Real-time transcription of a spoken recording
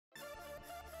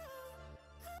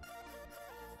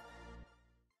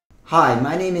Hi,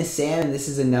 my name is Sam and this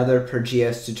is another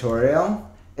Pergeos tutorial.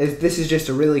 This is just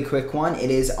a really quick one. It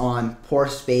is on pore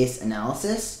space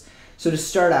analysis. So to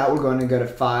start out, we're going to go to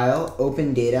File,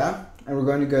 Open Data, and we're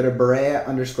going to go to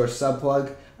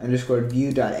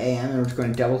Berea_subplug_view.am, and we're just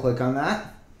going to double click on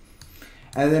that.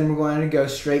 And then we're going to go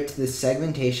straight to the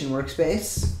segmentation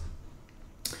workspace.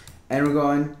 And we're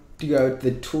going to go to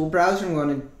the tool browser and we're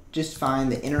going to just find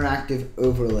the interactive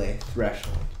overlay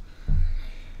threshold.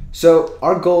 So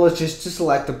our goal is just to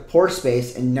select the pore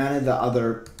space and none of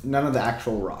the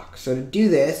actual rock. So to do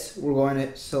this, we're going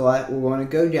to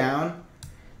go down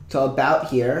to about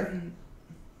here.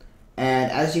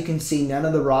 And as you can see, none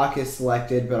of the rock is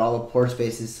selected, but all the pore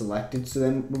space is selected. So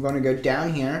then we're going to go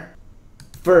down here.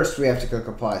 First, we have to click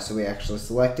apply. So we actually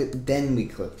select it, then we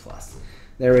click plus.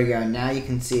 There we go. Now you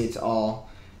can see it's all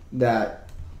that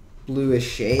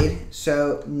bluish shade.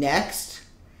 So next,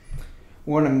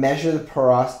 we're going to measure the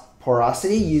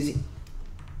porosity using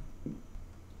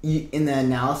in the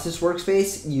analysis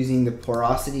workspace using the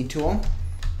porosity tool.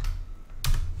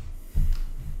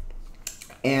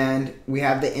 And we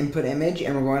have the input image,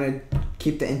 and we're going to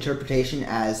keep the interpretation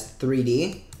as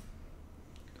 3D.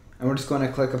 And we're just going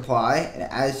to click apply. And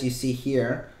as you see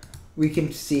here, we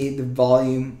can see the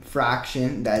volume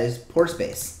fraction that is pore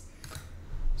space.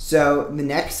 So the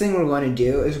next thing we're going to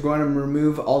do is we're going to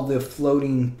remove all the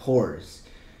floating pores.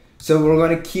 So we're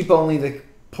going to keep only the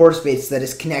pore space that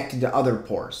is connected to other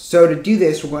pores. So to do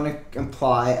this, we're going to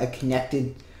apply a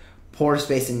connected pore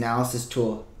space analysis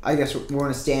tool. I guess we're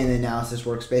going to stay in the analysis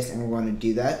workspace and we're going to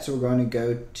do that. So we're going to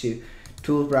go to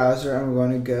Tools Browser and we're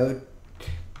going to go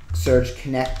search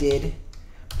connected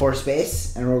pore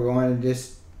space, and we're going to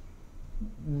just,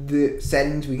 the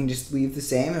settings we can just leave the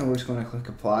same, and we're just going to click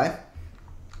apply.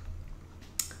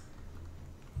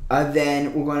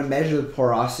 Then we're going to measure the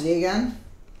porosity again.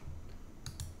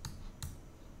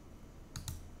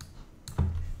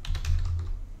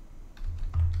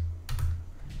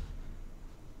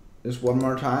 Just one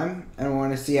more time, and we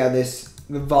want to see how the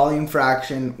volume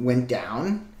fraction went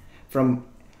down from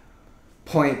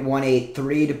 0.183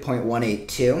 to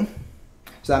 0.182.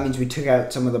 So that means we took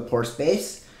out some of the pore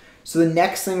space. So the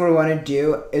next thing we're going to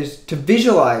do is to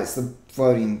visualize the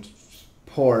floating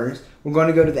pores. We're going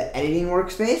to go to the editing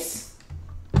workspace,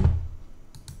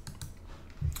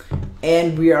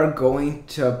 and we are going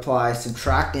to apply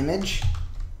subtract image,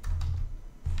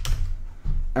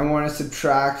 and we want to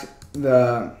subtract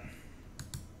the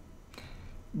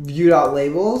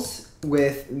view.labels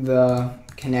with the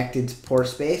connected pore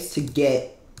space to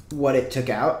get what it took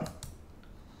out.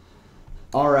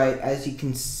 Alright, as you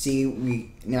can see,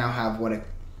 we now have what it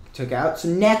took out. So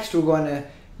next we're going to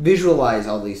visualize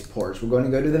all these pores. We're going to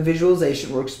go to the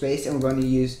visualization workspace and we're going to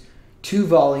use two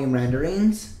volume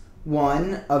renderings,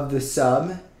 one of the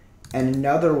sub and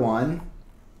another one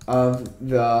of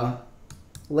the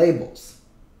labels,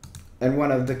 and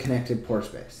one of the connected pore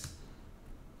space.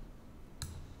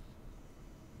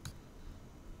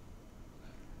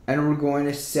 And we're going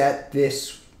to set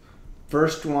this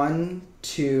first one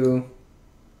to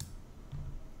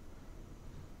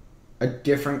a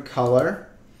different color.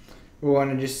 We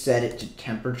want to just set it to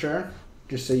temperature,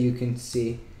 just so you can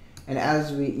see. And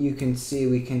as you can see,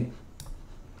 we can,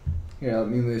 here, let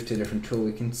me move to a different tool.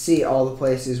 We can see all the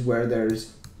places where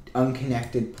there's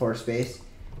unconnected pore space.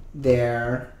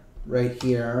 There, right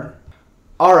here.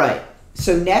 All right,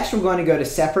 so next we're going to go to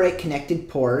separate connected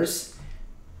pores.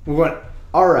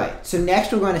 So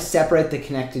next we're going to separate the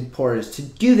connected pores. To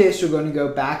do this, we're going to go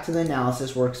back to the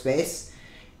analysis workspace,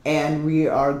 and we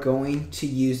are going to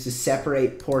use the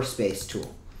separate pore space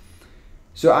tool.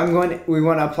 So we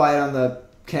want to apply it on the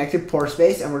connected pore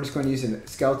space, and we're just going to use a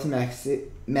skeleton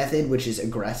method, which is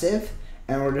aggressive,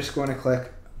 and we're just going to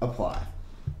click apply.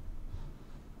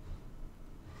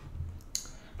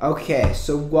 Okay,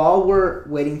 so while we're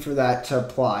waiting for that to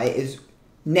apply,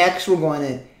 next we're going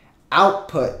to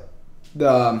output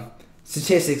the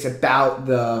statistics about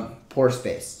the pore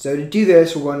space. So to do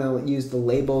this, we're going to use the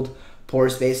labeled pore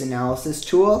space analysis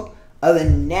tool.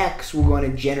 Then next, we're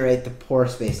going to generate the pore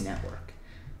space network.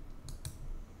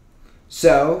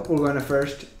 So we're going to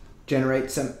first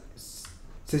generate some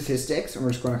statistics, and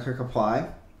we're just going to click apply.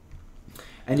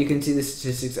 And you can see the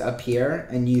statistics up here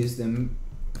and use them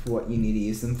for what you need to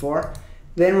use them for.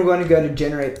 Then we're going to go to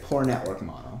generate pore network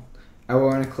model. And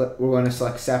we're going to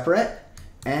select separate,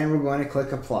 and we're going to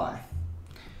click apply.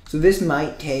 So this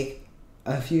might take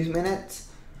a few minutes.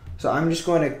 So I'm just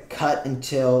going to cut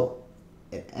until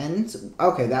it ends.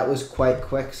 Okay, that was quite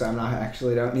quick, so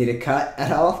don't need to cut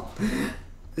at all.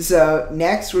 So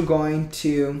next we can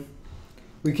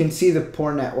see the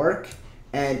pore network,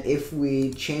 And if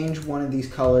we change one of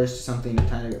these colors to something a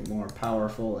tiny bit more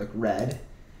powerful, like red,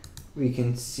 we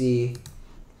can see,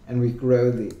 and we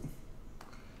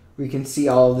can see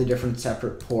all of the different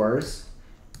separate pores,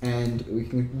 and we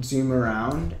can zoom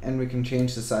around and we can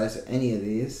change the size of any of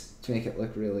these to make it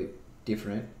look really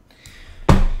different.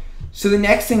 So the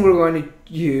next thing we're going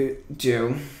to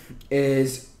do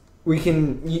is we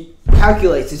can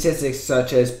calculate statistics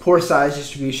such as pore size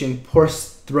distribution, pore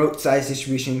throat size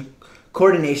distribution,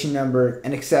 coordination number,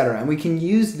 and etc. And we can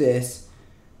use this.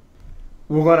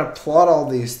 We're going to plot all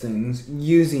these things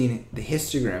using the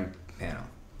histogram panel,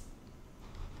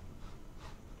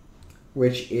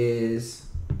 which is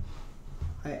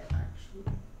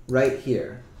right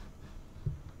here.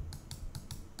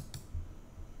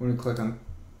 We're going to click on,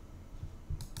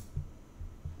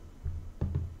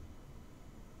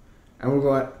 and we're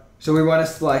going, so we want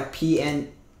to select PNM,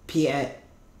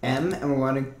 and we're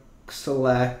going to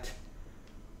select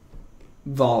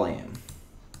volume.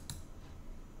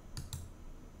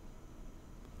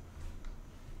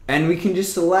 And we can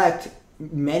just select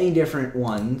many different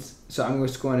ones. So I'm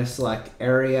just going to select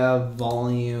area,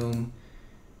 volume,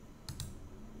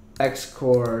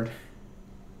 X-chord,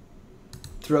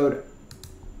 throat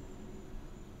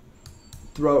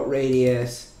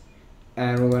radius,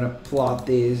 and we're going to plot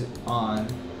these on.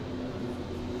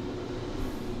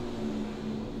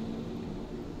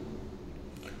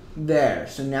 There.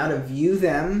 So now to view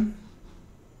them,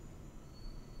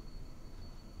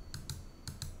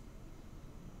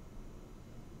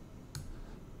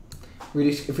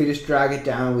 if we just drag it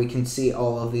down, we can see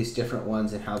all of these different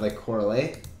ones and how they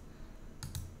correlate.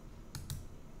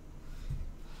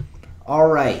 All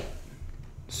right.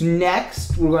 So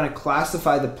next, we're going to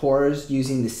classify the pores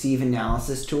using the sieve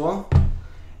analysis tool,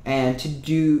 and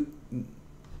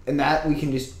that we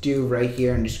can just do right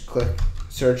here and just click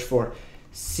search for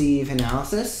sieve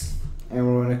analysis, and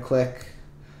we're going to click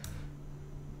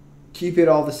keep it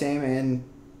all the same, and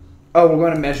we're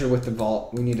going to measure with the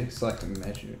vault. We need to select a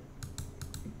measure.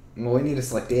 Well, we need to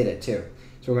select data too.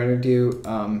 So we're going to do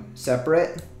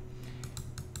separate,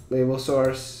 label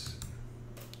source,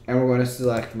 and we're going to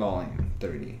select volume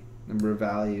 30, number of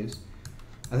values.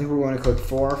 I think we're going to click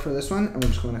 4 for this one, and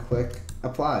we're just going to click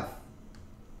apply.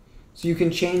 So you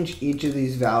can change each of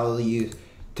these values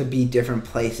to be different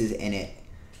places in it.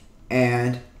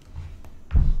 And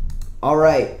all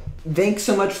right, thanks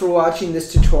so much for watching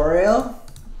this tutorial.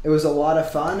 It was a lot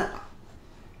of fun.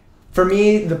 For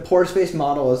me, the pore space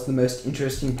model is the most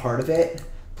interesting part of it.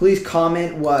 Please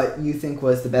comment what you think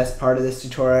was the best part of this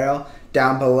tutorial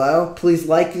down below. Please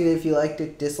like it if you liked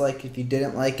it, dislike if you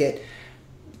didn't like it,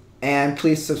 and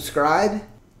please subscribe.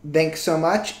 Thanks so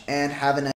much, and have a nice